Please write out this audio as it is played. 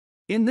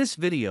In this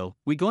video,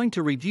 we're going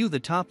to review the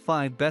top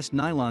 5 best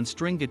nylon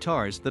string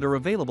guitars that are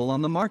available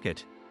on the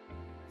market.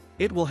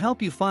 It will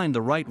help you find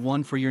the right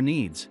one for your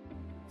needs.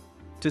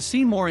 To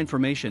see more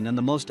information and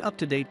the most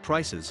up-to-date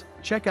prices,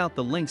 check out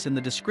the links in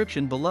the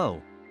description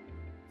below.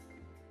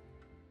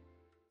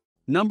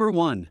 Number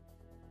 1.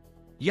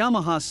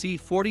 Yamaha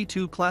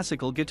C42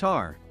 Classical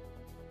Guitar.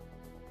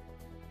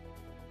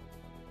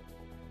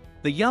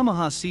 The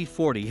Yamaha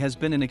C40 has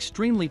been an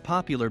extremely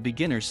popular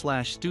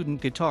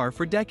beginner/student guitar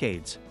for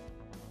decades.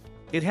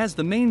 It has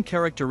the main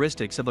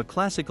characteristics of a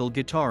classical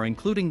guitar,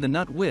 including the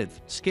nut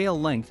width,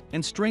 scale length,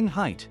 and string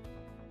height.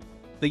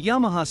 The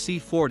Yamaha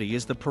C40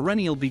 is the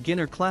perennial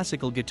beginner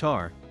classical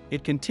guitar.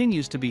 It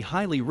continues to be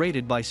highly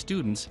rated by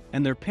students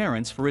and their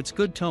parents for its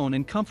good tone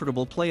and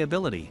comfortable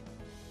playability.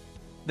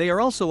 They are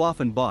also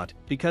often bought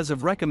because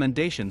of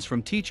recommendations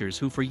from teachers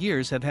who for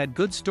years have had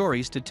good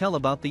stories to tell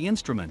about the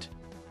instrument.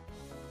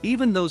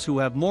 Even those who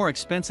have more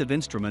expensive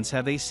instruments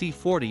have a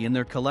C40 in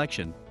their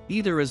collection,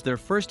 either as their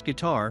first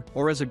guitar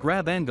or as a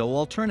grab-and-go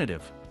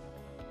alternative.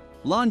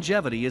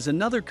 Longevity is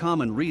another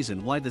common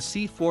reason why the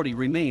C40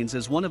 remains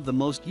as one of the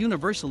most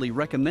universally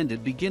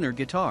recommended beginner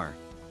guitar.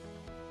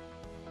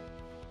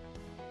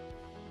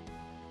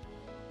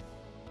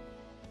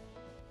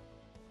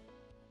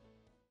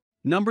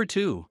 Number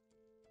 2.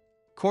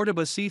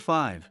 Cordoba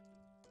C5.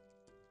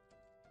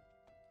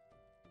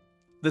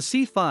 The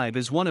C5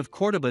 is one of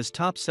Cordoba's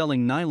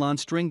top-selling nylon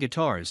string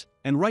guitars,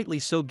 and rightly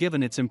so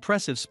given its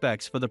impressive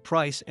specs for the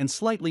price and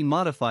slightly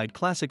modified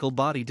classical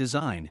body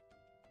design.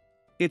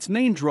 Its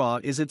main draw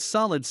is its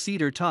solid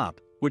cedar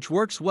top, which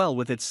works well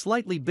with its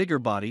slightly bigger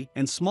body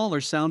and smaller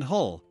sound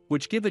hole,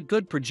 which give it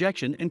good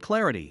projection and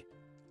clarity.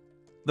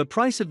 The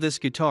price of this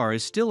guitar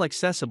is still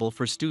accessible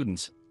for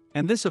students,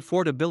 and this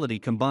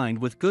affordability combined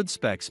with good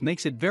specs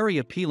makes it very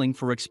appealing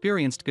for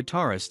experienced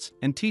guitarists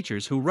and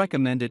teachers who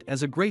recommend it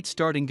as a great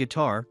starting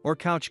guitar or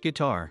couch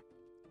guitar.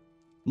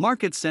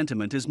 Market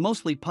sentiment is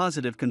mostly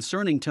positive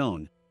concerning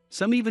tone,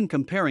 some even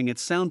comparing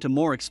its sound to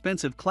more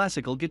expensive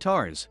classical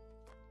guitars.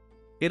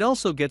 It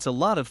also gets a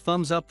lot of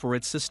thumbs up for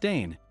its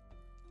sustain.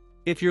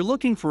 If you're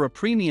looking for a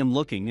premium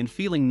looking and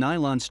feeling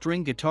nylon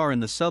string guitar in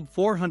the sub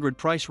 $400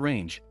 price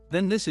range,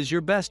 then this is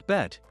your best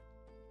bet.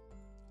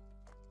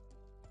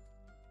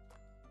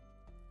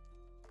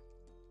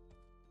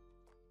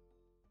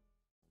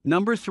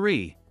 Number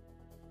 3.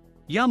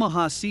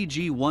 Yamaha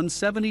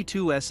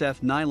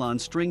CG172SF Nylon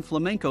String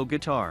Flamenco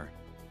Guitar.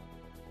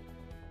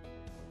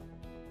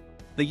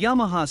 The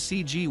Yamaha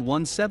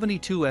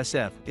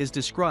CG172SF is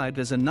described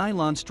as a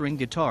nylon string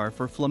guitar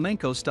for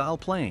flamenco-style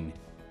playing.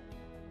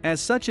 As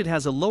such, it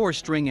has a lower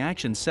string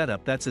action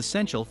setup that's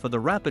essential for the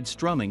rapid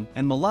strumming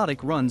and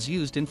melodic runs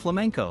used in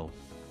flamenco.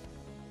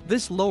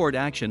 This lowered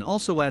action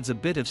also adds a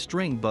bit of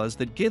string buzz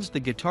that gives the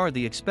guitar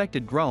the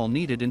expected growl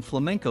needed in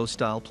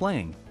flamenco-style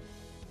playing.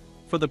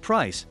 For the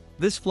price,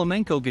 this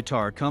flamenco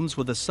guitar comes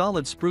with a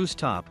solid spruce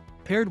top,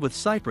 paired with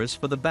cypress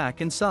for the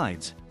back and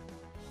sides.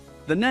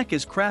 The neck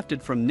is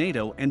crafted from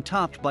NATO and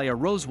topped by a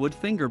rosewood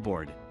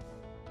fingerboard.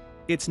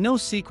 It's no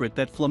secret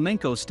that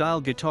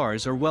flamenco-style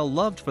guitars are well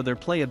loved for their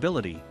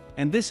playability,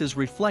 and this is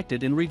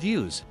reflected in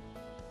reviews.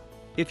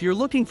 If you're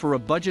looking for a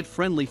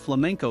budget-friendly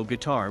flamenco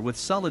guitar with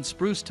solid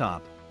spruce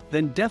top,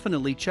 then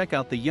definitely check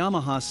out the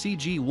Yamaha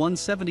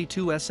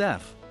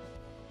CG172SF.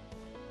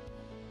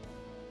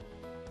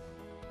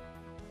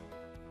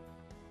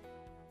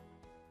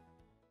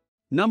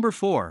 Number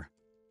 4.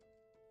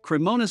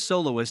 Cremona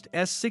Soloist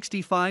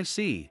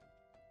S65C.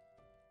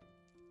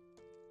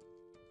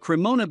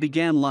 Cremona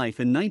began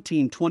life in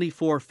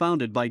 1924,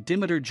 founded by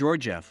Dimitar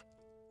Georgiev,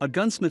 a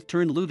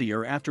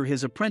gunsmith-turned-luthier after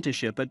his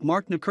apprenticeship at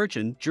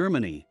Markneukirchen,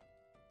 Germany.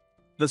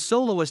 The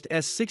Soloist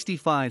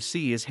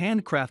S65C is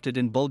handcrafted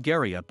in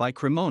Bulgaria by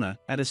Cremona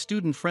at a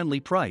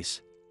student-friendly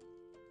price.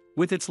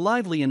 With its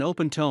lively and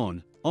open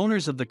tone,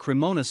 owners of the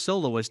Cremona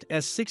Soloist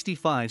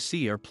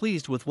S65C are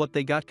pleased with what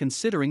they got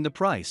considering the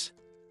price.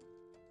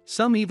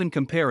 Some even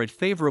compare it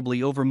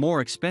favorably over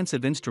more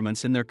expensive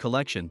instruments in their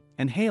collection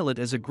and hail it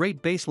as a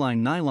great baseline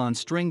nylon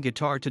string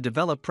guitar to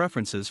develop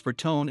preferences for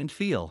tone and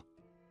feel.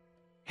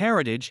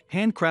 Heritage,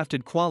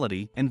 handcrafted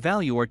quality, and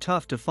value are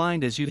tough to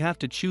find, as you'd have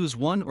to choose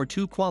one or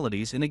two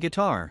qualities in a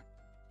guitar.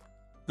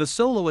 The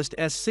Soloist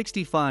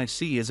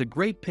S65C is a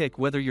great pick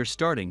whether you're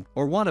starting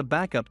or want a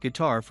backup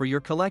guitar for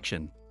your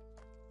collection.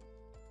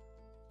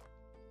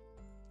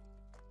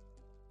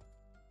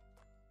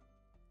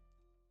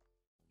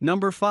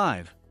 Number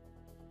 5.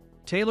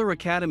 Taylor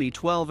Academy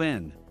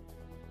 12N.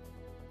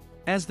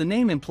 As the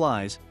name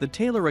implies, the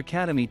Taylor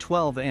Academy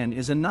 12N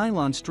is a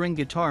nylon string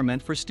guitar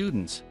meant for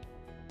students.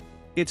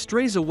 It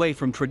strays away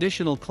from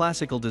traditional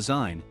classical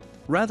design,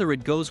 rather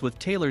it goes with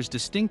Taylor's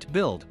distinct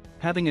build,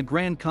 having a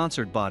grand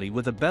concert body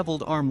with a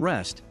beveled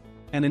armrest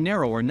and a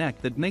narrower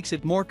neck that makes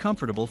it more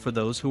comfortable for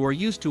those who are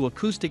used to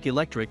acoustic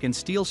electric and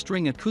steel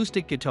string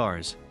acoustic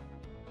guitars.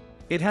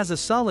 It has a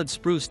solid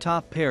spruce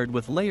top paired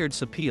with layered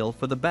sapele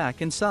for the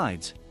back and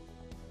sides.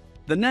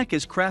 The neck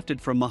is crafted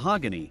from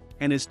mahogany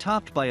and is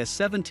topped by a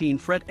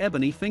 17-fret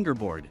ebony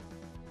fingerboard.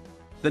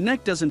 The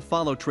neck doesn't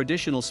follow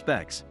traditional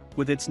specs,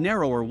 with its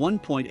narrower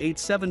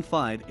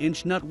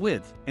 1.875-inch nut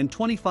width and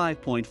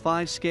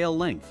 25.5 scale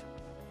length.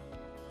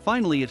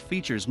 Finally, it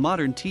features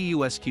modern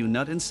TUSQ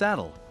nut and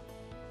saddle.